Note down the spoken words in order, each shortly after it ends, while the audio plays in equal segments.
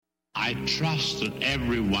I trust that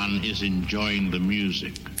everyone is enjoying the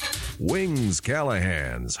music. Wings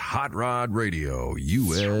Callahan's Hot Rod Radio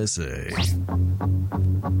USA.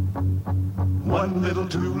 1 little,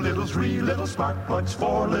 2 little, 3 little spark plugs,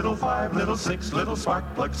 4 little, 5 little, 6 little spark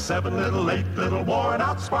plugs, 7 little, 8 little worn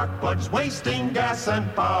out spark plugs, wasting gas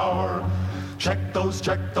and power. Check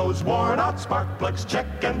those worn out spark plugs, check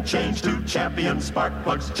and change to Champion spark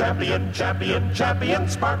plugs. Champion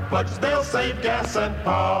spark plugs, they'll save gas and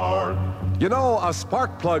power. You know, a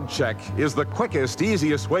spark plug check is the quickest,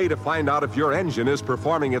 easiest way to find out if your engine is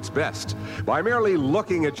performing its best. By merely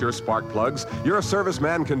looking at your spark plugs, your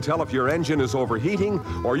serviceman can tell if your engine is overheating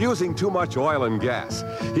or using too much oil and gas.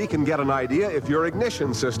 He can get an idea if your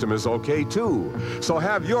ignition system is okay, too. So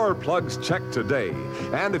have your plugs checked today.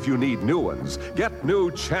 And if you need new ones, get new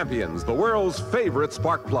Champions, the world's favorite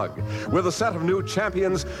spark plug. With a set of new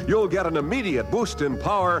Champions, you'll get an immediate boost in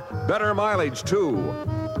power, better mileage, too.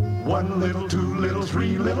 1 little, 2 little,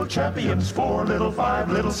 3 little Champions, 4 little,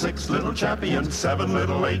 5 little, 6 little Champions, 7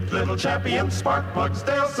 little, 8 little Champions spark plugs,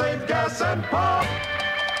 they'll save gas and power.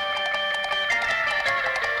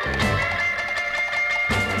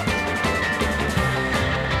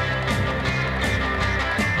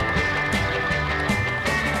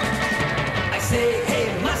 I say,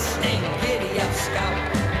 hey Mustang, giddy up scout,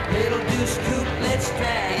 little deuce coupe, let's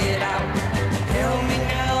try it out. Tell me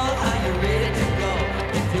now, are you ready to go?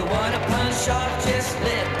 If you wanna punch off, just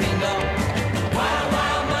let me know. Wild,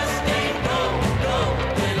 wild Mustang, go, go,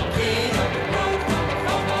 little king of the road,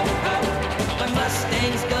 go, go, go. My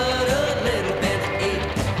Mustang's got a little bit of ache,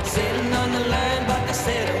 sitting on the line, but they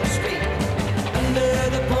set them straight. Under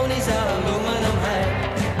the pony's aluminum hide,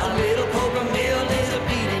 a little Cobra mill is a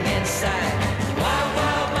beating inside. Wild,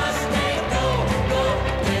 wild Mustang, go, go,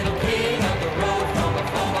 little king of the road, go,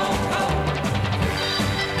 go, go, go.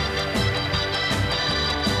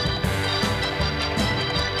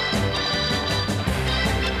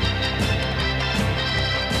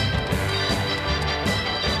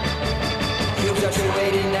 Cubes are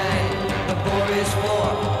 289, the bore is 4.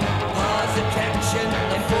 Pause attention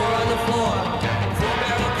and 4 on the floor.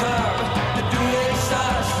 4-barrel car, the dual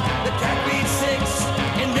exhaust, the track beats 6,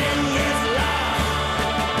 and then it's lost.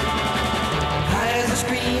 Tires are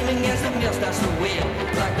screaming as the mill starts to wheel.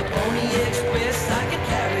 Like the Pony Express, I can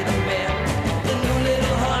carry the mail. The new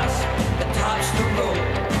little horse that tops the road,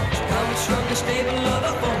 she comes from the stable of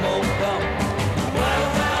a FOMO bump. Wild,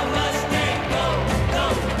 wild Mustang, go, go,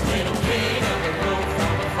 little king of the road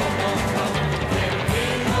from a FOMO bump. Little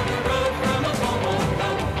king of the road from a FOMO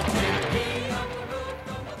bump. Little king of the road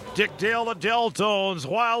from a FOMO. Dick Dale, the Deltones,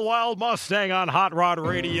 Wild Wild Mustang on Hot Rod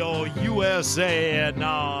Radio USA. And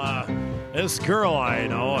now this girl I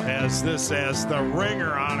know has this as the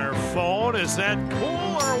ringer on her phone. Is that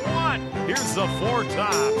cool or what? Here's the Four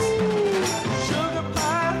Tops. Sugar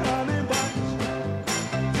pie, honey buns.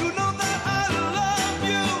 You know that I love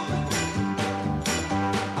you.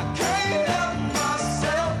 I can't help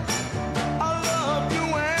myself. I love you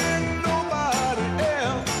and nobody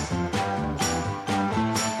else.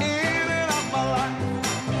 In and out my life.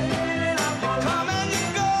 You come and you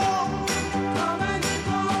go.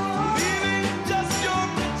 Leaving just your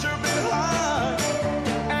picture behind.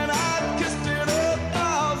 And I've kissed it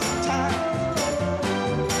 1,000 times.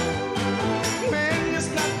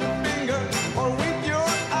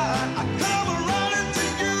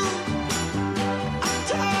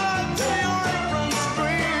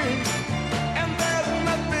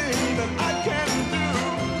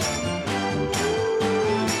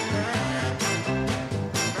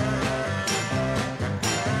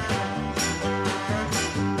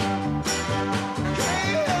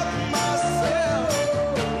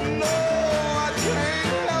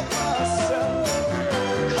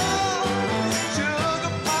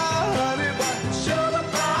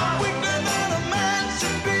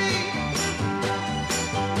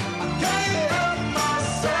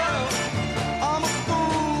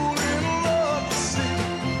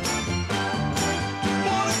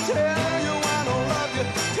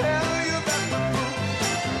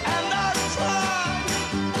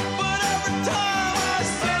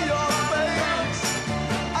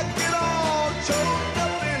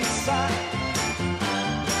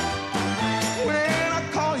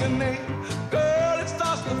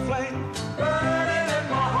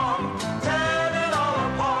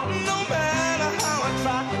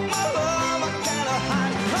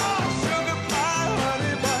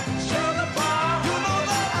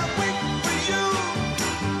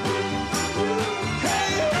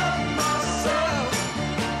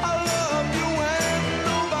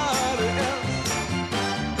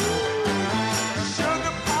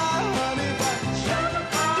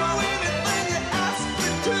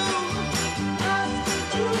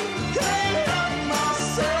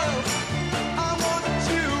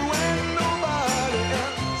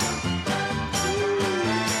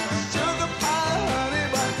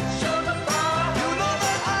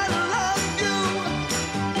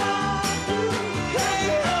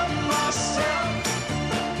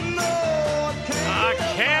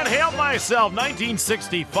 myself,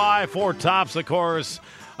 1965, Four Tops, of course,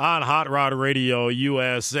 on Hot Rod Radio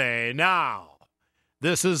USA. Now,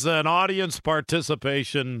 this is an audience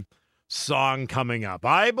participation song coming up.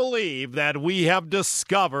 I believe that we have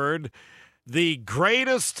discovered the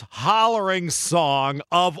greatest hollering song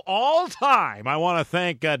of all time. I want to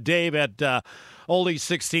thank Dave at Oldie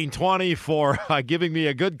 1620 for giving me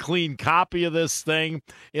a good, clean copy of this thing.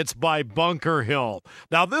 It's by Bunker Hill.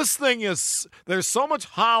 Now, this thing is, there's so much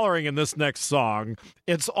hollering in this next song,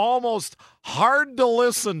 it's almost hard to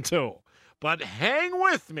listen to. But hang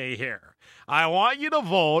with me here. I want you to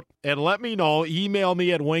vote and let me know. Email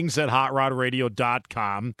me at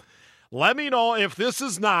wings@hotrodradio.com. Let me know if this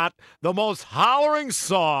is not the most hollering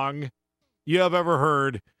song you have ever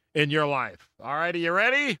heard in your life. All right, are you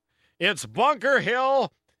ready? It's Bunker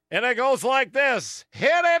Hill, and it goes like this. Hit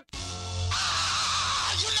it! You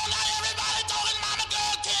know not everybody talking mama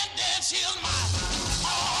girl can't dance, she's mine,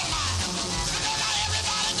 all mine. You know not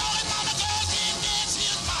everybody talking mama girl can't dance,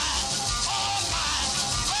 she's mine, all mine.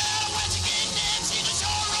 Well, when she can't dance, she's a sure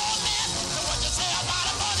romance. So what you say about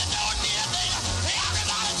her, but you don't need a thing. Hey,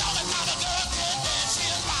 everybody talking mama girl can't dance,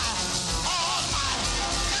 she's mine, all mine.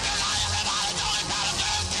 You know not everybody talking mama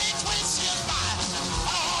girl can't twist, she's mine,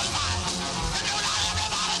 all mine. You know not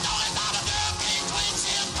everybody talking mama girl can't twist,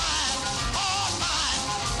 she's mine, all mine.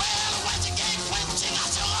 Well, when she can't twist, she got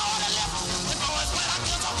sugar on her lip. The boys, when I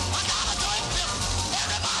kiss her, I gotta do it flip.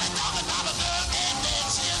 Everybody talking mama girl can't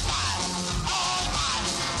dance, she's mine, all mine.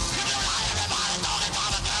 You know not everybody talking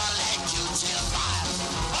mama girl ain't cute, she's mine,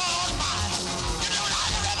 all mine. You know not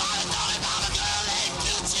everybody talking mama girl ain't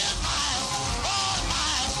cute, she's mine, all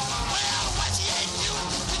mine. Well, when she ain't cute,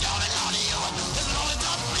 she don't belong to you. As long as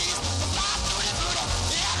I'm pleased, the fly through the voodoo.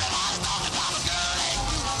 Everybody talking mama girl ain't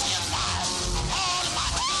cute, she's mine, all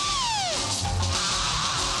mine.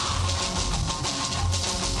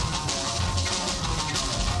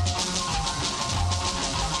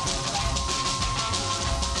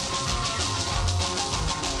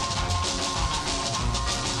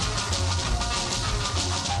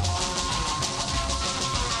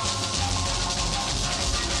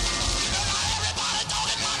 Everybody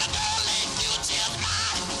talking mama girl ain't cute, she's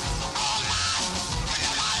mine, all mine. You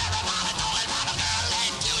know not everybody talking mama girl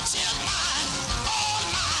ain't cute, she's mine, all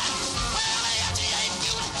mine. Well, if she ain't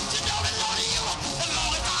cute, she don't belong to you. As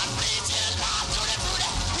long as I'm pleased, she's mine, tutti frutti.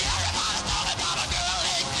 Everybody talking mama girl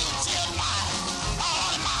ain't cute, she's mine,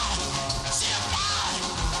 all mine. She's mine,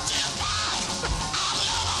 she's mine. I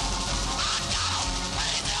love her, I got her,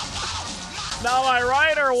 raise them bottom. Now, am I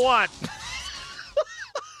right or what?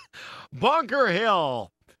 Bunker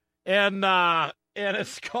Hill, and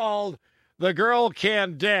it's called "The Girl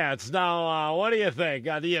Can Dance." Now, what do you think?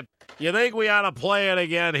 Do you think we ought to play it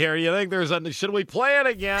again here? You think should we play it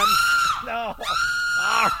again? No.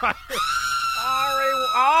 All right.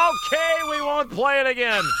 Okay, we won't play it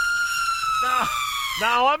again.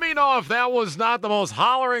 Now, let me know if that was not the most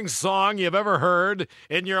hollering song you've ever heard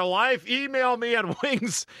in your life. Email me at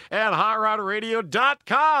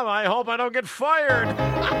wings@hotrodradio.com. I hope I don't get fired.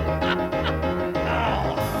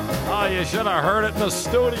 Oh, you should have heard it in the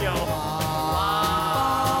studio.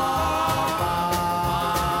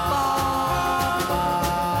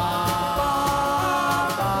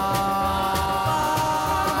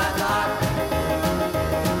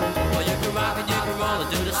 Well, you can rock it, you can roll it,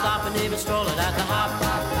 do the stop and even stroll it at the hop.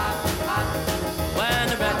 When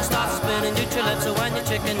the record starts spinning, you chill it, so when you're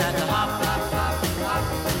chicken at the hop.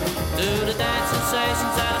 Do the dance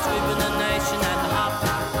sensations that are sweeping the nation at the hop.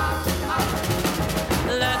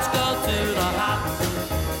 Let's go to the hop.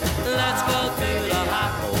 Let's go to the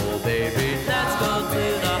hop. Oh, baby, let's go to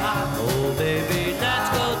the hop. Oh, baby, let's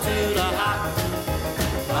go to the hop.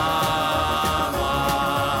 Come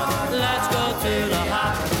on, let's go to the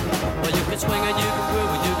hop. Well, you can swing it, you can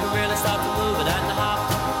groove it, you can really start to move it at the hop.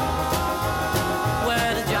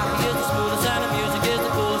 Where the jockey is the smoothest and the music is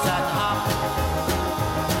the coolest at the hop.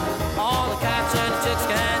 All the cats and the chicks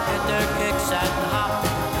can get their kicks at the hop.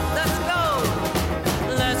 Let's go!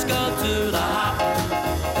 Let's go to the hop.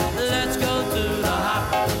 Let's go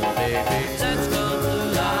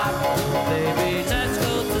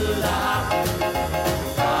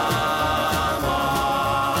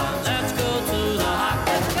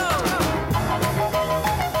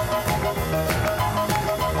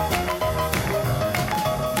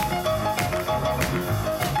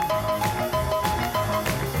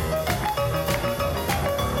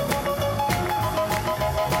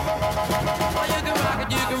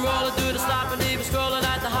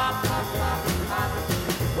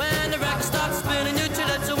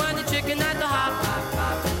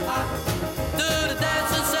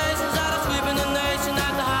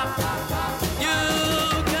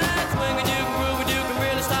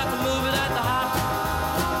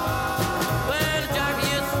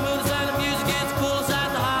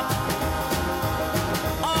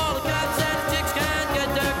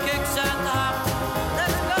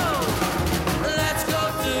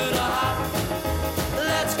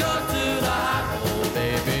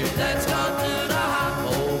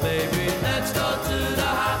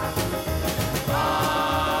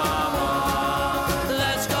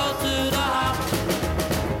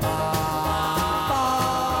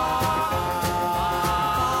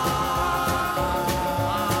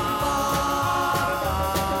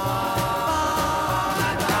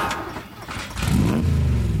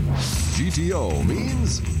radio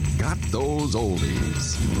means got those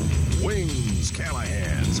oldies. Wings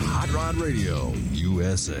Callahan's Hot Rod Radio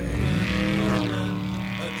USA. Run,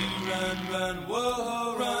 run,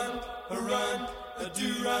 whoa, run, run,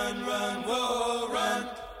 do run, run, whoa, run,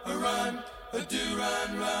 run, do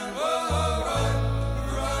run, run, whoa, run,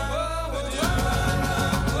 run, do run,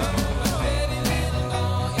 run, whoa. Pretty little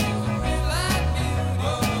doll is a real life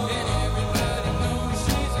beauty, and everybody knows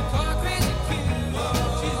she's a car crazy cutie.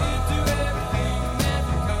 She's into everything that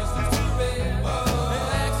comes to red.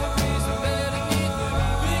 Relax her face and better get the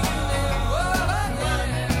fingernail. Whoa, run,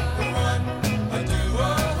 run, do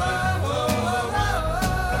run, run, whoa, run,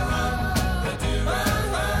 run, do run,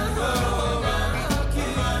 run, whoa, run, do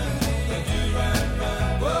run, run,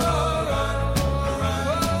 whoa, run, run,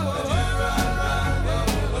 do run, run, whoa.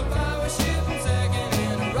 A power shooting second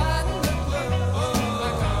and a riding the club.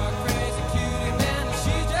 My car crazy cutie man,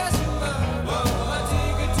 she's just in love. I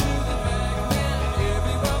take her to the drag man,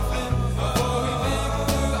 everyone flip. Oh, he big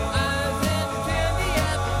blue eyes and candy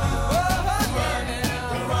apples. Whoa, run,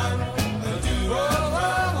 run, do run,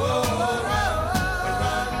 run, whoa, run,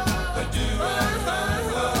 run, do run, run,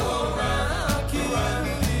 whoa, run, do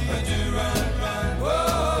run, run,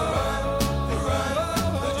 whoa, run,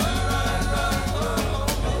 do run,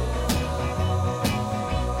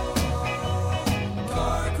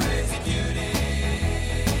 car crazy cutie,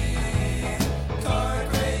 car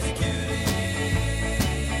crazy cutie,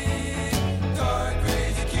 car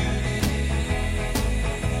crazy cutie,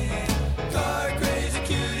 car crazy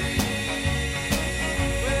cutie.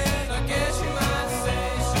 Well, I guess you might say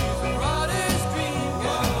she's a marauder's dream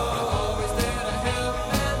girl, always there to help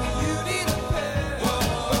and you need a pet. But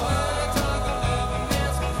when I talk of love, a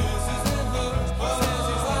man's kisses and hugs, says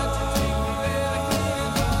he's like to take me where I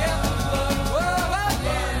couldn't get the plug. Whoa, yeah,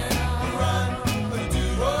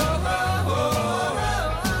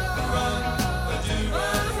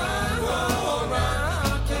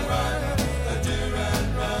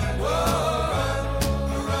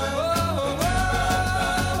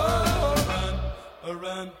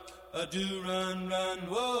 run, do run, run,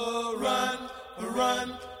 whoa, run, run,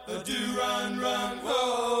 do run, run,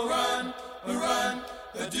 whoa, run, do run,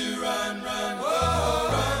 whoa, run, do run, run, whoa, run, do run, run, whoa, run, do run, run, whoa,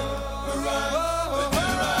 run,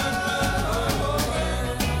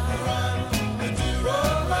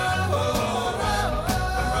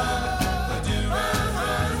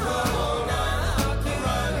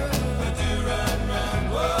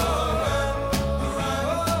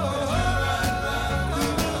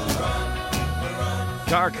 do run, run,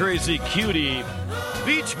 Car Crazy Cutie.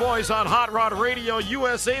 Beach Boys on Hot Rod Radio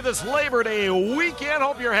USA this Labor Day weekend.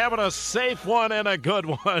 Hope you're having a safe one and a good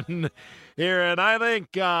one here. And I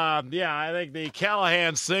think, I think the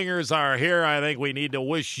Callahan Singers are here. I think we need to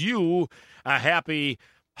wish you a happy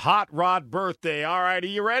Hot Rod birthday. All right, are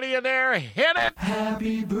you ready in there? Hit it!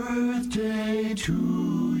 Happy birthday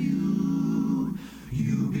to you.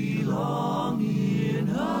 You belong in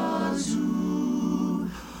a zoo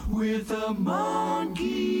with the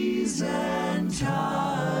monkeys and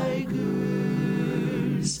tigers.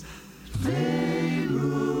 They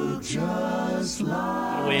look just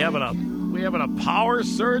like We having a power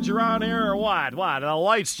surge around here or what? What? The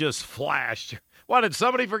lights just flashed. What, did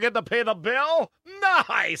somebody forget to pay the bill?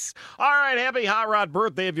 Nice. All right, happy Hot Rod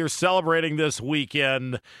birthday if you're celebrating this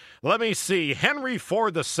weekend. Let me see. Henry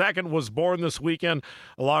Ford II was born this weekend,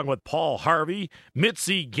 along with Paul Harvey,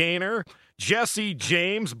 Mitzi Gaynor, Jesse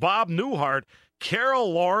James, Bob Newhart,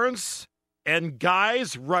 Carol Lawrence, and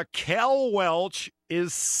guys, Raquel Welch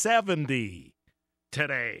is 70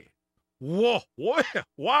 today. Whoa,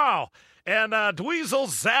 wow. And Dweezil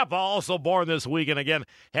Zappa also born this weekend. Again,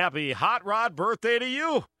 happy Hot Rod birthday to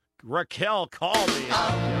you. Raquel called me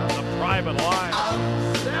on the private line.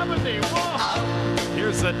 70, whoa.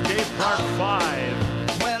 Here's the Dave Clark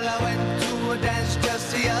 5. Well, I went to a dance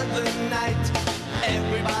just the other night.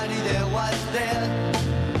 Everybody there was there.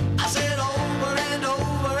 I said over and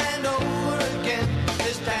over and over again,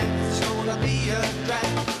 this dance is gonna be a drag.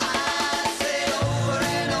 I said over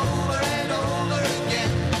and over and over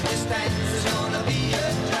again, this dance is gonna be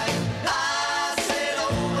a drag. I said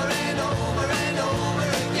over and over and over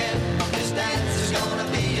again, this dance is gonna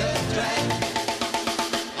be a drag.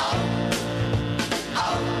 Out,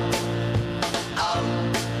 out, out.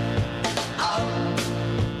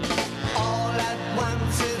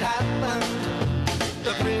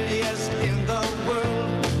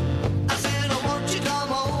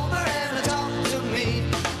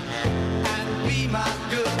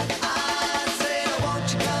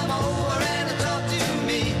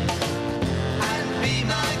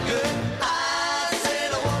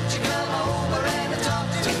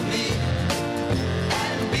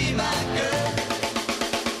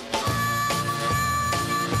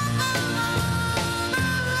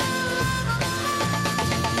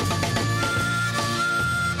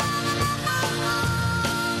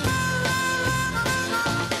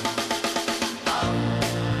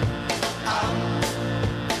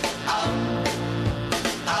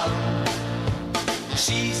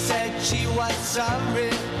 She said she was sorry,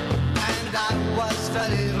 and I was a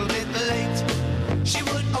little bit late. She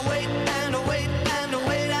would await and await and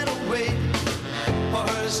await and await for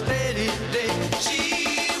her steady day.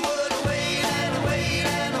 She would wait and wait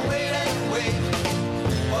and wait and wait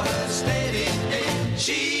for her steady day.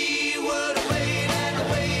 She would wait and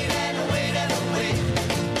wait and wait and wait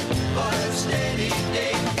for her steady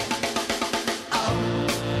day. Oh,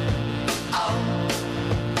 oh,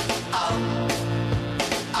 oh,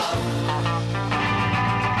 oh.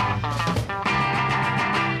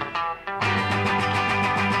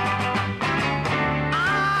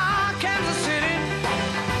 Ah, Kansas City,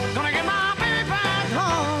 gonna get my baby back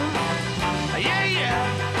home. Yeah, yeah.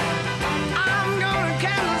 I'm going to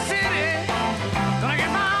Kansas City, gonna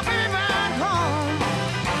get my baby back home.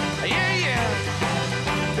 Yeah, yeah.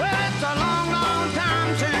 Well, it's a long, long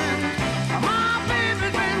time since my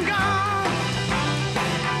baby's been gone.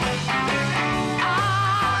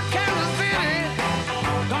 Ah, Kansas City,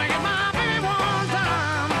 gonna get my baby one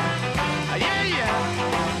time. Yeah, yeah.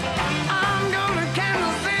 I'm going to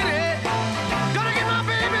Kansas City, gonna get my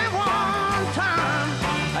baby one time.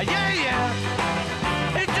 Yeah, yeah.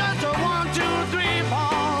 It's just a 1, 2, 3,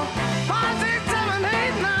 4, 5, 6, 7,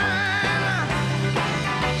 8, 9.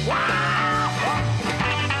 Wow!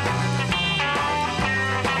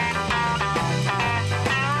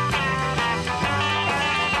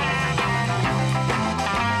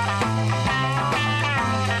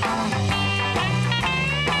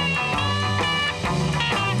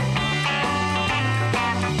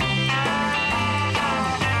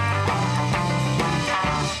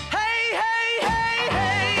 Hey, hey, hey,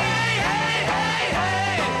 hey, hey, hey, hey,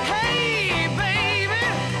 hey,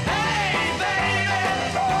 hey, baby,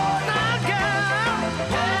 oh, now, girl,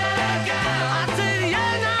 I said,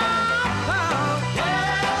 yeah, now,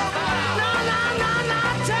 now,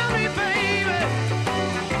 tell me, baby,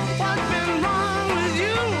 what's been wrong with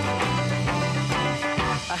you?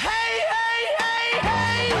 Hey, hey, hey,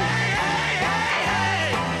 hey,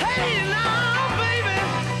 hey, now, baby,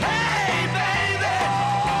 hey, baby,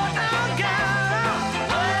 now, girl,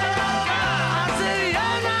 I said,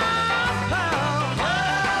 yeah,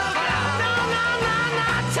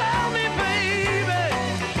 now, tell me, baby,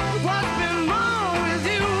 what's been wrong with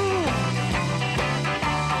you?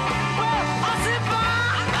 Well, I said,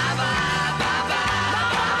 bye, bye, bye, bye, bye,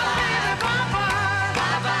 bye,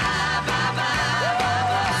 bye, bye, bye,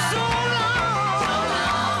 so long, so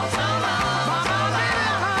long, so long, baby,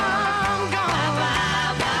 I'm gone,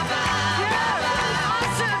 yeah, I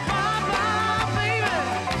said, bye, bye, baby,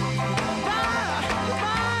 bye,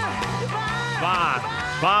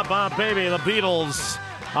 Ba, ba, baby, the Beatles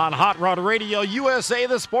on Hot Rod Radio USA.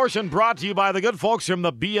 This portion brought to you by the good folks from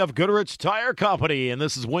the B.F. Goodrich Tire Company. And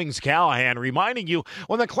this is Wings Callahan reminding you,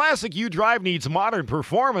 when the classic you drive needs modern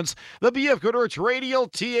performance, the B.F. Goodrich Radial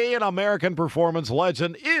TA, an American performance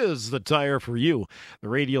legend, is the tire for you. The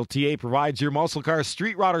Radial TA provides your muscle car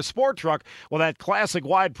street rodder sport truck with that classic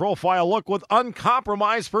wide profile look with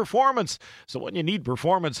uncompromised performance. So when you need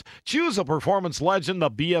performance, choose a performance legend, the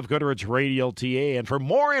B.F. Goodrich Radial TA. And for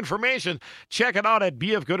more information, check it out at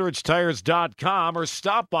bfgoodrichtires.com or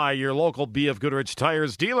stop by your local B.F. Goodrich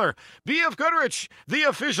Tires dealer. B.F. Goodrich, the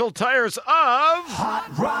official tires of Hot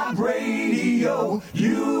Rod Radio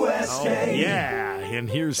USA. Oh, yeah, and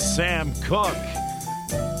here's Sam Cooke.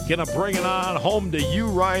 Gonna bring it on home to you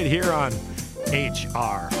right here on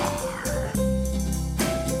HRR.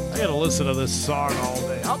 I gotta listen to this song all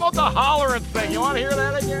day. How about the hollering thing? You want to hear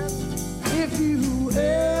that again? If you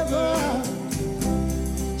ever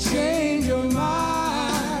change your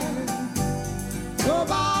mind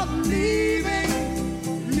about leaving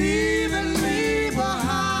me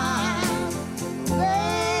behind,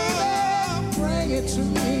 oh, bring it to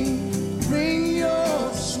me. Bring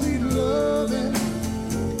your sweet loving.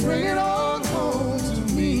 Bring it on home to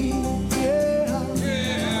me. Yeah,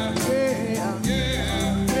 yeah, yeah,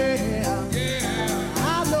 yeah, yeah, yeah.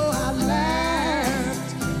 I know I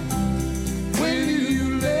laughed when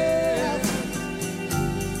you left,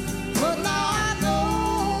 but now I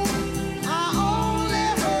know I only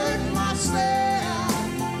hurt myself.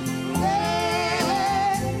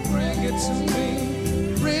 Yeah, bring it to me.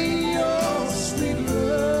 Bring your sweet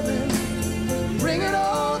loving. Bring it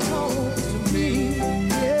on home to me.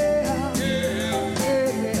 Yeah.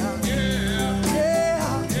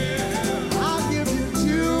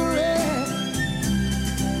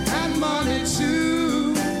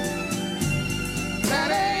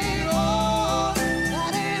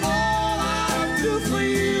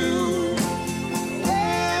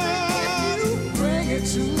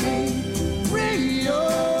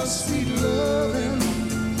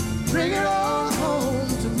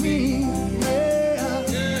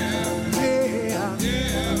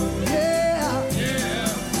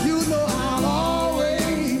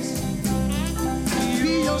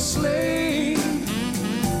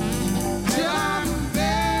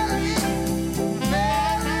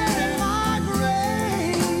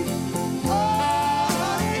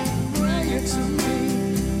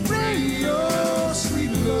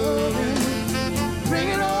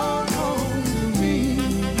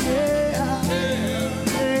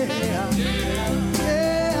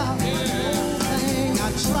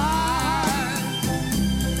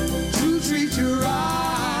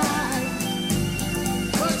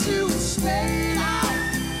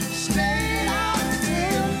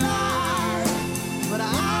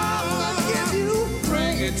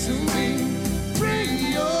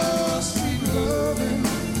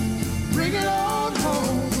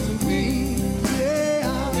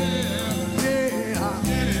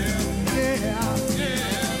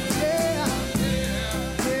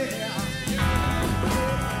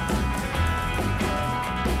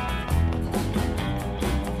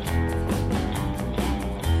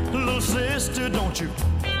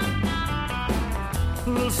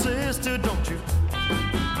 sister, don't you?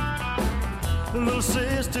 Little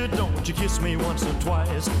sister, don't you kiss me once or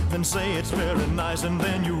twice, then say it's very nice, and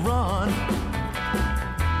then you run.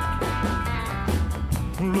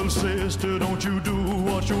 Little sister, don't you do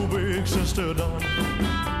what your big sister done.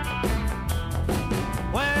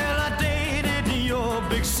 Well, I dated your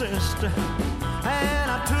big sister, and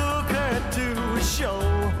I took her to a show.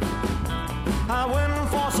 I went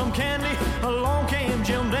for some candy, along came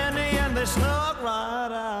Jim Dandy, and they snuck right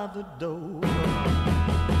out the door.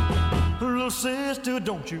 Little sister,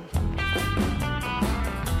 don't you?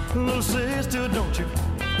 Little sister, don't you?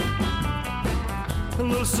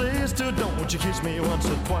 Little sister, don't you kiss me once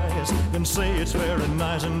or twice, then say it's very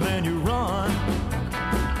nice, and then you run.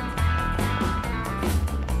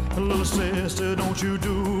 Little sister, don't you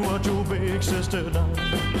do what your big sister done.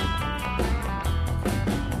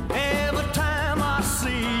 Every time I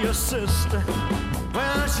see your sister,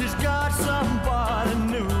 well, she's got somebody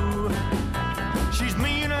new. She's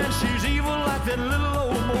mean and she's evil like that little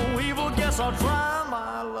old Mo Evil. Guess I'll try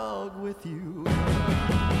my luck with you.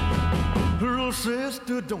 Little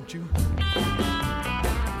sister, don't you?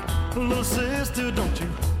 Little sister, don't you?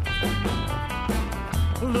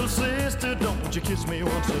 Little sister, don't you kiss me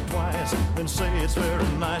once or twice, then say it's very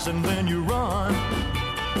nice, and then you run.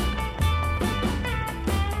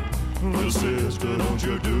 Little sister, don't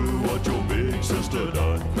you do what your big sister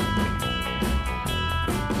done.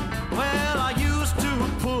 Well, I used to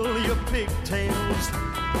pull your pigtails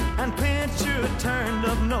and pinch your turned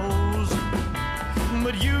up nose,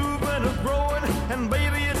 but you've been growing, and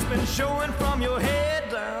baby, it's been showing from your head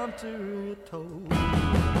down to your toes.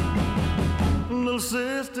 Little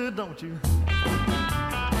sister, don't you?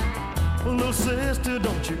 Little sister,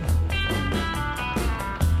 don't you?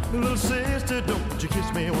 Little sister, don't you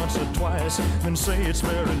kiss me once or twice, then say it's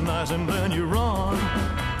very nice, and then you run.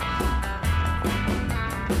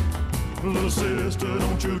 Little sister,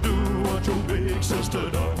 don't you do what your big sister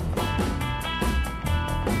done.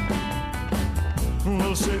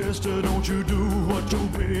 Little sister, don't you do what your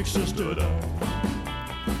big sister done.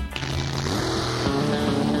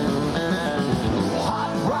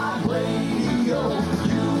 Hot Rod Radio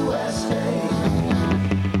USA.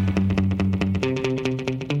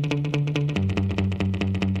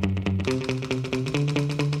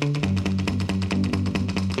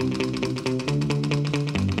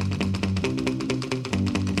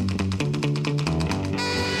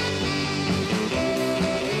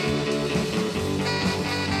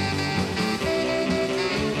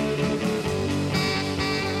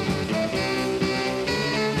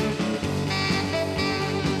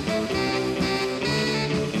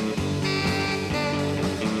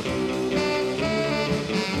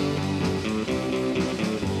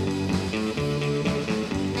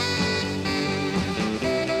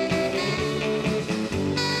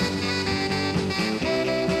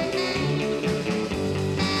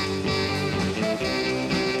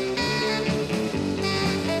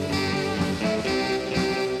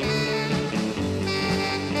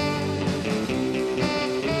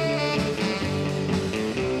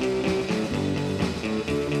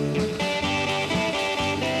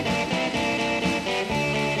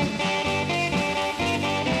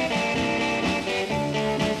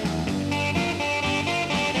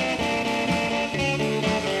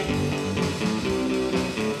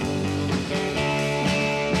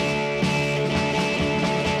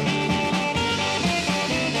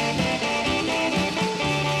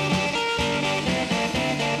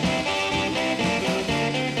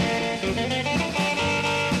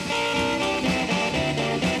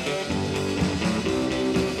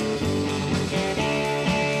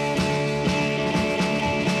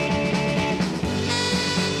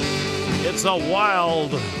 It's a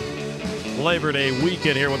wild Labor Day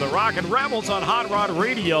weekend here with the Rockin' Rebels on Hot Rod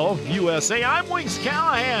Radio USA. I'm Wings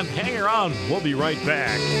Callahan. Hang around. We'll be right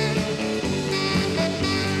back.